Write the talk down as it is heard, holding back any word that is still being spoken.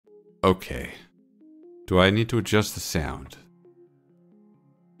Okay. Do I need to adjust the sound?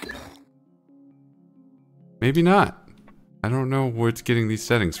 Maybe not. I don't know where it's getting these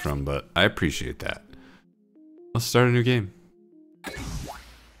settings from, but I appreciate that. Let's start a new game.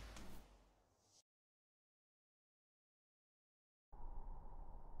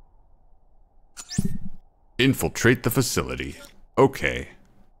 Infiltrate the facility. Okay.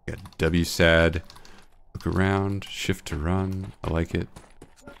 Got WSAD. Look around. Shift to run. I like it.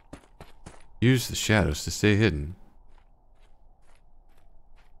 Use the shadows to stay hidden.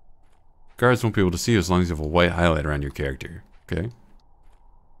 Guards won't be able to see you as long as you have a white highlight around your character. Okay.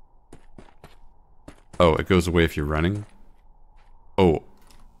 Oh, it goes away if you're running? Oh.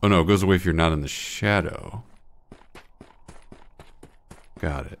 Oh no, it goes away if you're not in the shadow.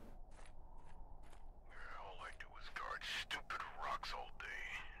 Got it. All I do is guard stupid rocks all day.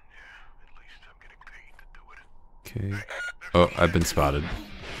 Yeah, at least I'm getting paid to do it. Okay. Oh, I've been spotted.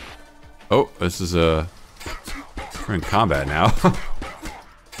 Oh, this is a... We're in combat now.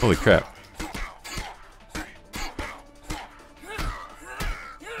 Holy crap.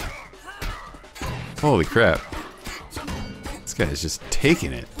 Holy crap. This guy is just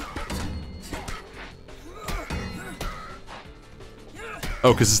taking it.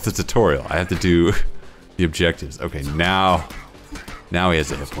 Oh, because it's the tutorial. I have to do the objectives. Okay, now he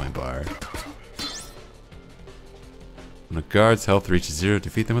has a hit point bar. When a guard's health reaches 0,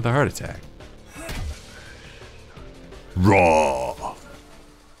 defeat them with a heart attack. Raw!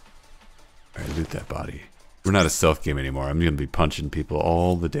 Alright, loot that body. We're not a stealth game anymore. I'm gonna be punching people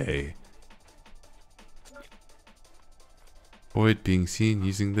all the day. Avoid being seen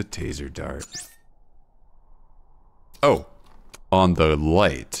using the taser dart. Oh! On the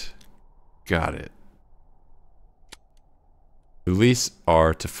light. Got it. Release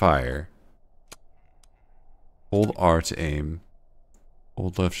R to fire. Hold R to aim.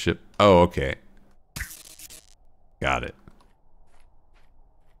 Hold left shift. Oh, okay. Got it.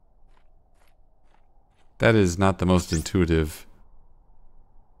 That is not the most intuitive.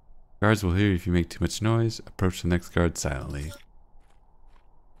 Guards will hear you if you make too much noise. Approach the next guard silently.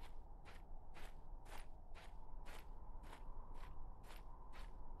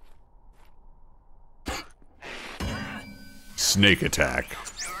 Snake attack.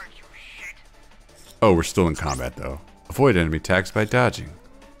 Oh, we're still in combat though. Avoid enemy attacks by dodging.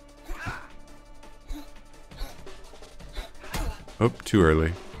 Oh, too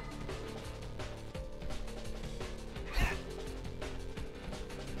early.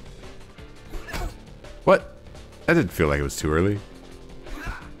 What? That didn't feel like it was too early.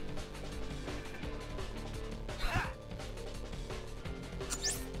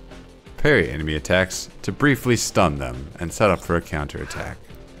 Parry enemy attacks to briefly stun them and set up for a counterattack.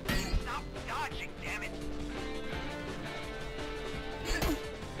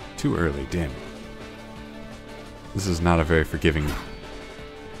 Too early, damn it. This is not a very forgiving...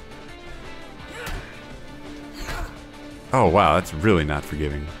 Oh wow, that's really not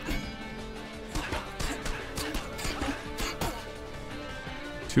forgiving.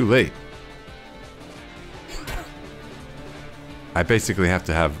 Too late. I basically have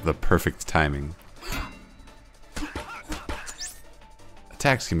to have the perfect timing.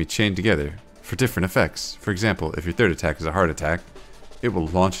 Attacks can be chained together for different effects. For example, if your third attack is a heart attack, it will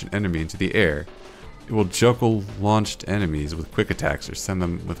launch an enemy into the air. It will juggle launched enemies with quick attacks or send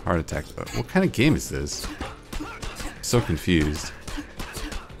them with heart attacks. What kind of game is this? I'm so confused.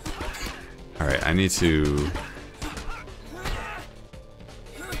 Alright, I need to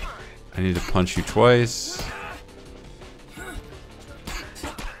punch you twice.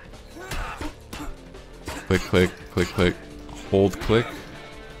 Click, click, click, click. Hold, click.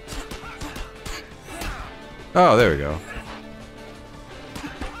 Oh, there we go.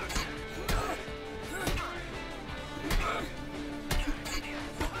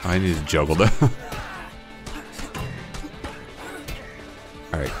 I need to juggle them.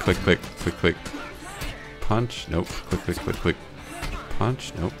 Alright, click, click, click, click. Punch. Nope. Click, click, click, click.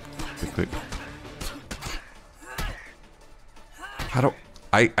 Punch. Nope. Click, click. How do...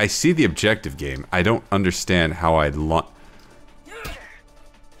 I see the objective game. I don't understand how I launch.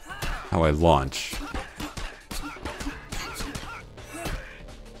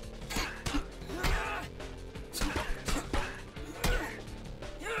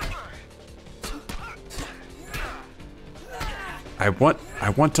 I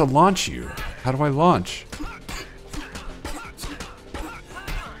want to launch you. How do I launch?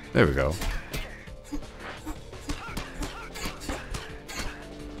 There we go.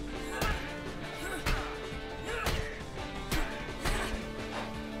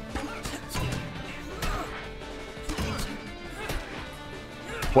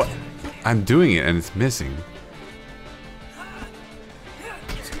 What? I'm doing it and it's missing.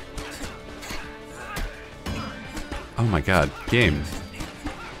 Oh my god, game.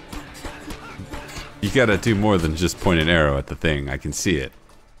 You gotta do more than just point an arrow at the thing. I can see it.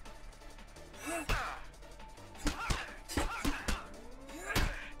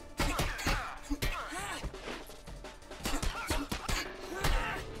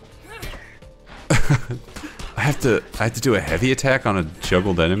 I have to do a heavy attack on a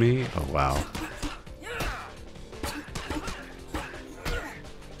juggled enemy? Oh wow.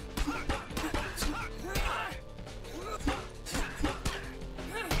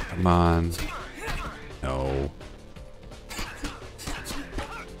 Come on. No.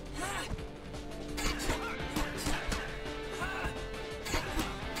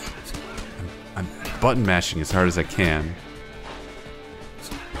 I'm button mashing as hard as I can.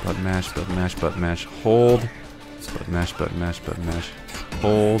 Button mash, button mash, button mash, hold. Button mash, button mash, button mash,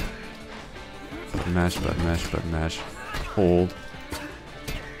 hold. Button mash, button mash, button mash, hold.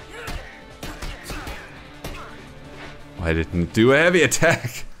 Oh, I didn't do a heavy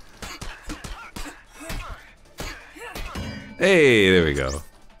attack. Hey, there we go.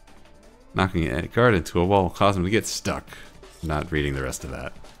 Knocking a guard into a wall will cause him to get stuck. Not reading the rest of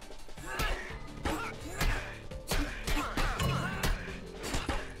that.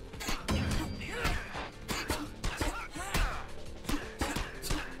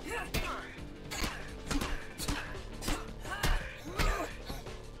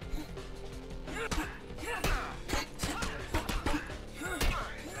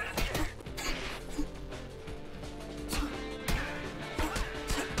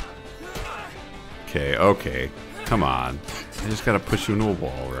 Okay, okay. Come on. I just gotta push you into a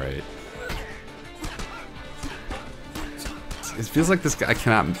wall, right? It feels like this guy, I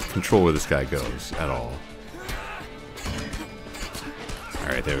cannot control where this guy goes at all.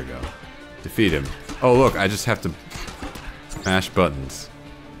 Alright, there we go. Defeat him. Oh look, I just have to mash buttons.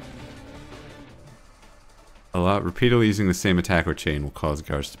 Repeatedly using the same attack or chain will cause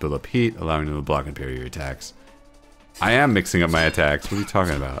guards to build up heat, allowing them to block and parry your attacks. I am mixing up my attacks. What are you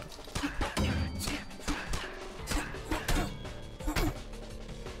talking about?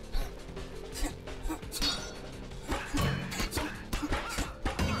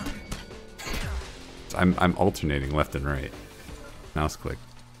 I'm alternating left and right. Mouse click.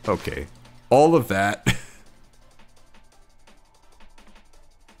 Okay. All of that.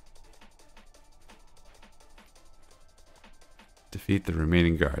 Defeat the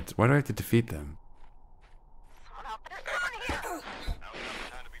remaining guards. Why do I have to defeat them?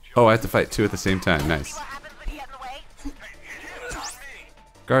 Oh, I have to fight two at the same time. Nice.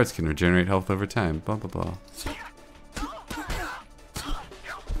 Guards can regenerate health over time. Blah, blah, blah.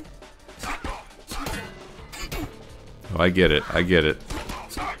 Oh, I get it. I get it.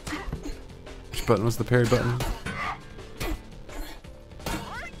 Which button was the parry button?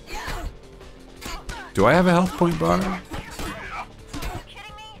 Do I have a health point bar?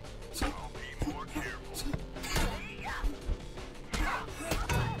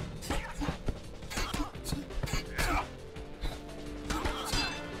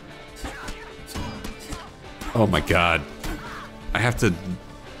 Oh my god. I have to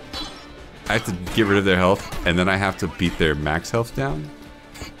get rid of their health, and then I have to beat their max health down?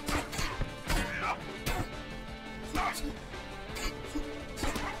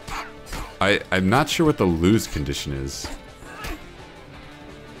 I'm not sure what the lose condition is.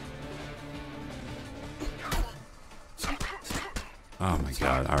 Oh my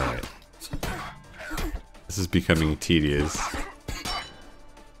god, alright. This is becoming tedious.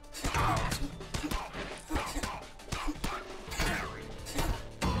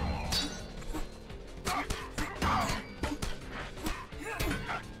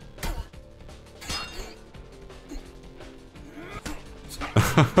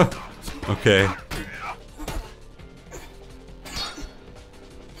 Okay.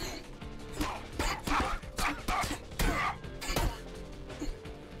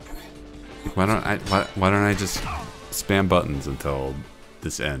 Why don't I just spam buttons until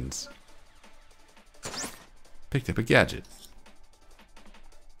this ends? Picked up a gadget.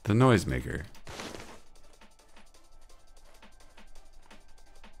 The noisemaker.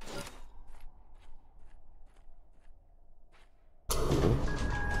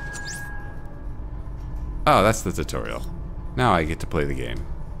 Oh, that's the tutorial. Now I get to play the game.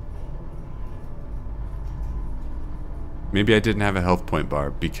 Maybe I didn't have a health point bar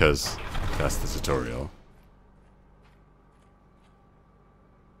because that's the tutorial.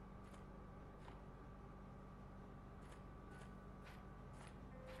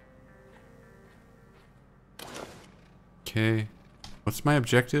 Okay. What's my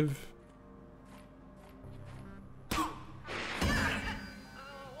objective?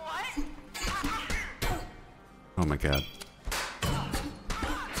 god.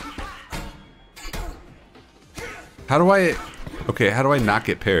 How do I... Okay, how do I not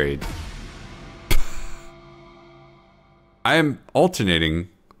get parried? I am alternating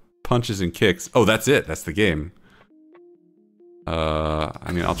punches and kicks. Oh, that's it. That's the game.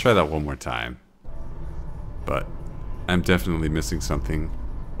 I mean, I'll try that one more time. But I'm definitely missing something.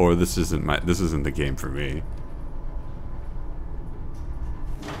 Or this isn't the game for me.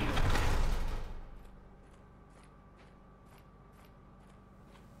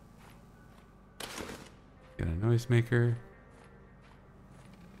 Get a noisemaker.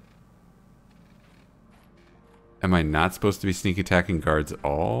 Am I not supposed to be sneak attacking guards at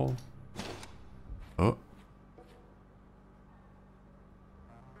all? Oh.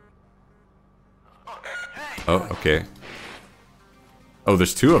 Oh, okay. Oh,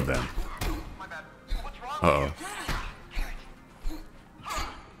 there's two of them. Uh-oh.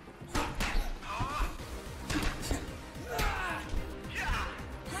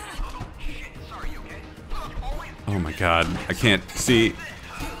 Oh my god, I can't see.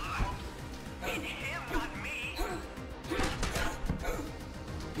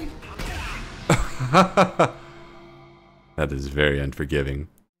 That is very unforgiving.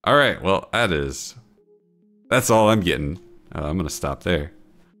 Alright, well, that's all I'm getting. I'm gonna stop there.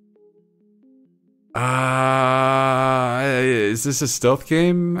 Is this a stealth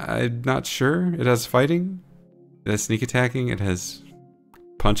game? I'm not sure. It has fighting. It has sneak attacking. It has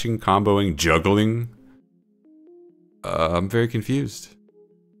punching, comboing, juggling. I'm very confused.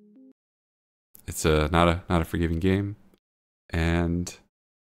 It's not a forgiving game, and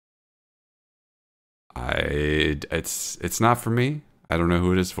it's not for me. I don't know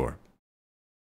who it is for.